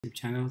YouTube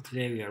channel.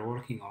 Today we are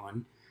working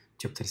on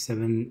chapter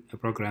 7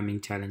 programming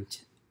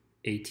challenge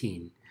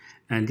 18,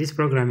 and this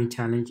programming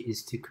challenge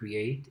is to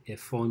create a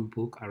phone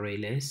book array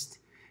list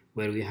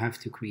where we have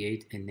to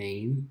create a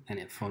name and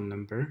a phone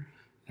number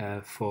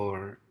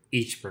for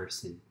each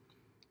person.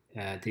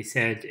 They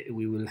said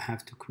we will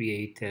have to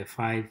create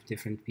 5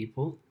 different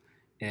people,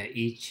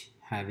 each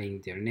having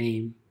their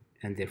name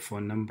and their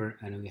phone number,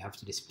 and we have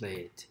to display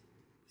it.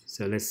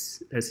 So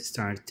let's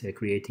start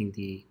creating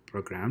the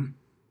program.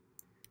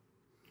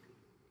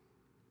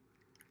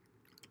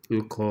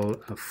 We'll call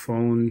a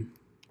phone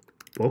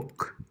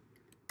book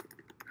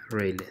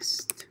array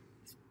list.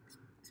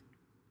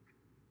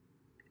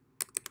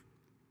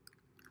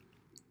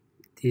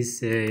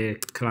 This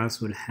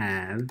class will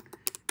have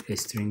a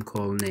string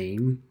called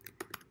name.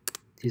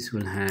 This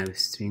will have a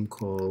string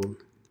called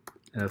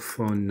a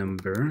phone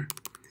number.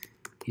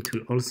 It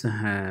will also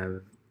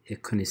have a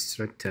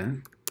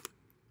constructor.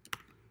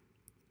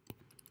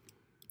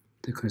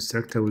 The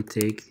constructor will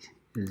take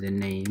the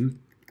name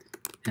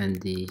and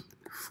the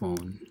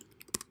phone.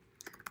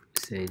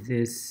 Say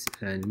this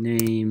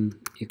name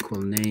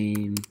equal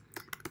name,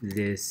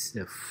 this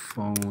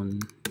phone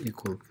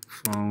equal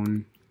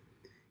phone,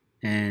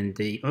 and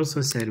they also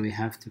said we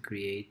have to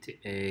create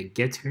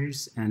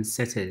getters and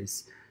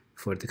setters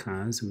for the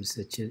class. We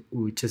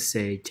just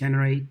say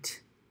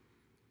generate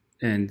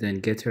and then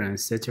getter and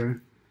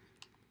setter.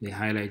 We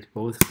highlight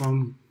both of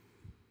them,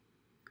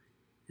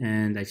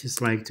 and I just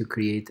like to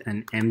create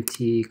an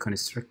empty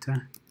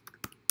constructor.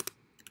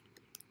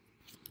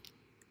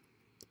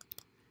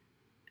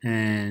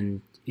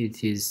 And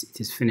it is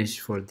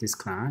finished for this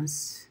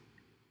class.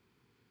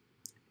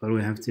 All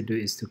we have to do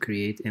is to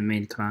create a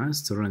main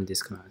class to run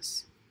this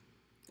class.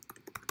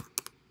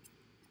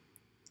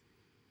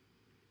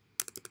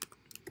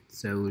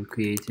 So we'll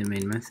create a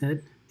main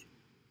method,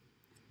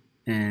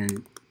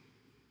 and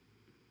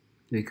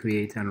we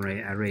create an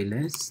array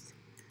list.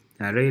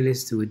 The array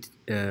list would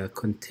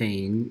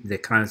contain the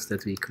class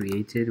that we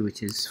created,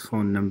 which is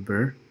phone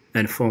number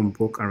and phone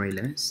book array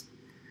list.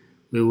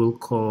 We will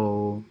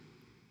call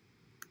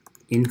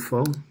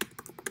info,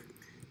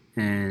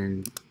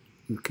 and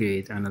we'll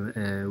create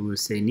another. We'll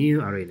say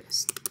new array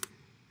list.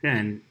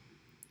 Then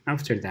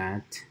after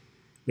that,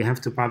 we have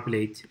to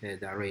populate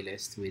the array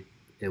list with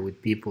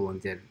people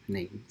and their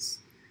names.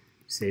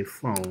 Say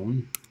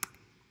phone.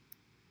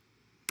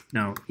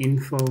 Now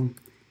info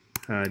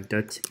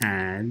dot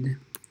add,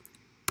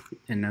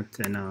 and not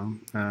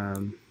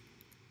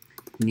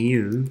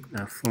new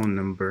phone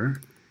number.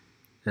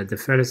 The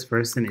first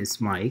person is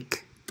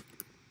Mike,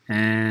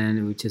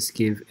 and we just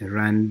give a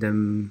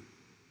random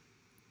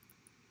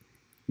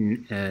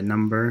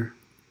number.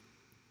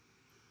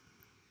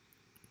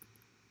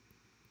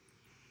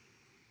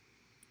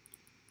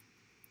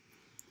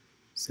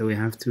 So we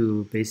have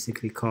to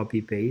basically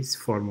copy paste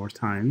 4 more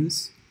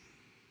times.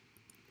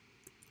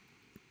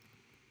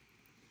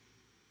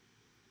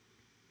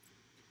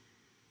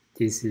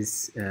 This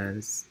is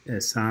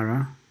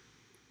Sarah,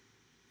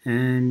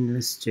 and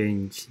let's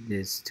change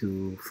this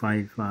to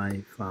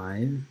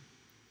 555.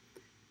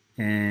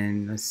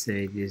 And let's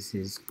say this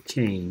is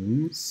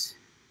James.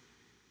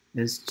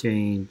 Let's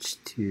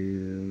change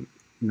to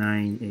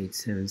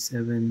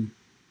 9877,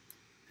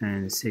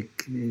 and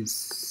 6 is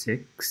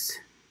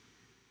 6.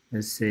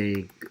 Let's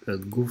say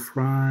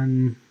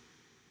Gufran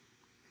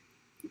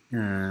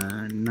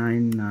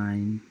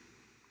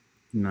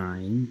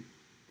 999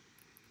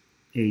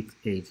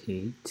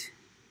 888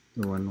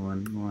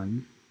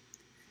 111,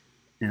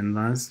 and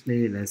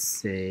lastly let's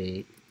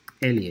say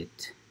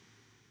Elliot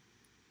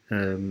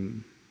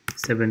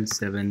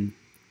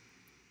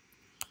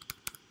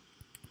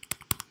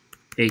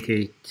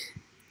 7788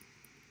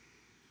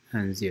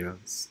 and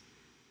zeros.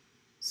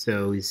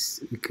 So we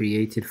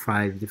created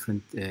 5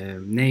 different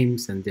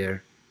names and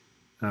their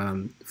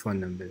phone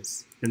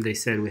numbers. Then they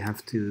said we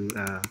have to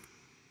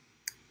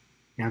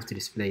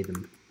display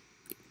them.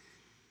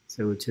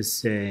 So we'll just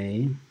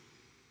say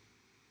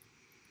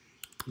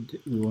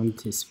we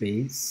want a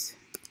space.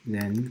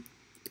 Then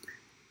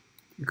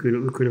we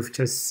could have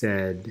just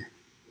said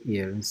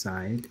here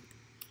inside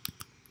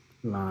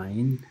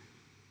line,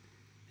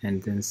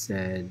 and then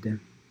said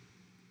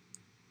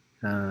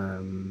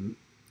phone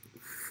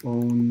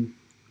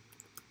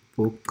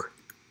book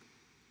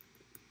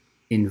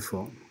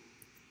info.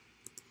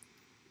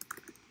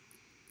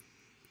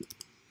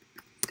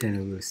 Then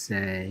we will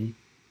say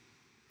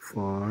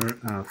for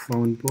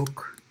phone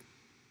book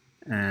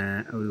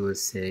we will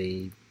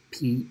say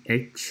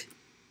ph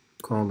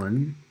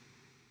colon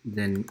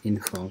then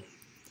info.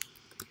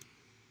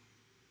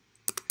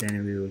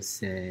 Then we will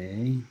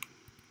say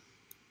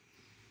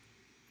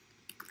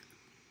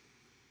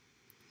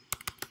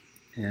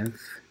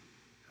f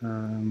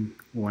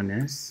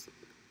 1s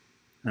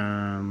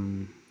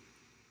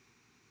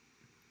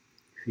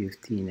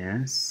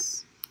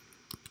 15s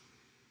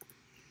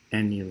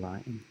any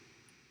line.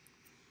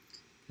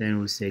 Then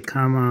we'll say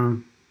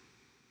comma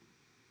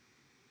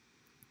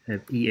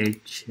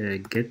ph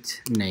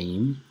get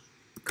name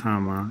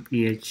comma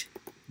ph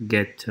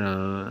get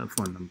phone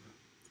number.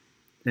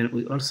 Then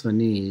we also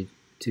need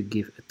to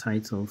give a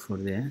title for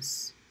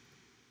this,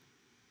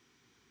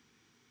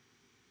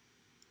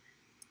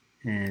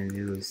 and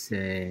we will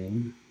say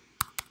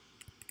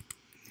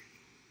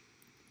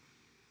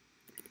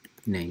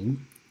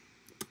name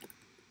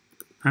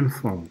and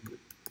phone.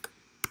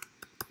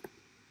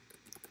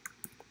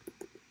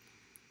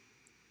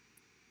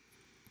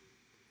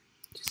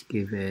 Just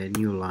give a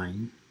new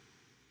line.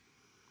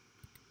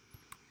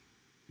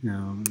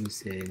 Now we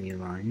say new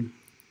line.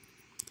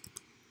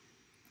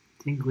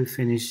 I think we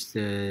finished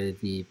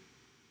the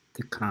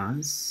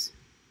class.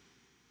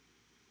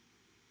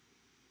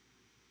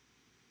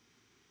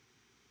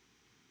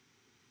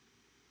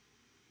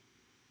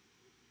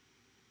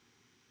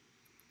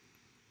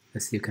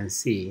 As you can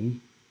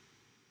see,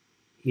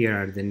 here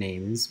are the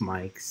names: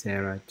 Mike,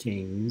 Sarah,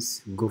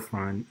 James,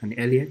 Gufran, and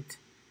Elliot,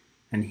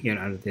 and here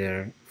are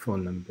their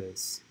phone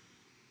numbers.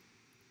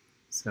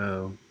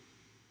 So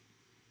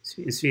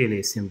it's really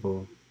a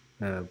simple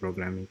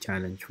programming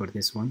challenge for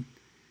this one.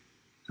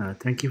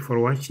 Thank you for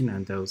watching,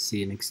 and I'll see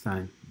you next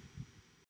time.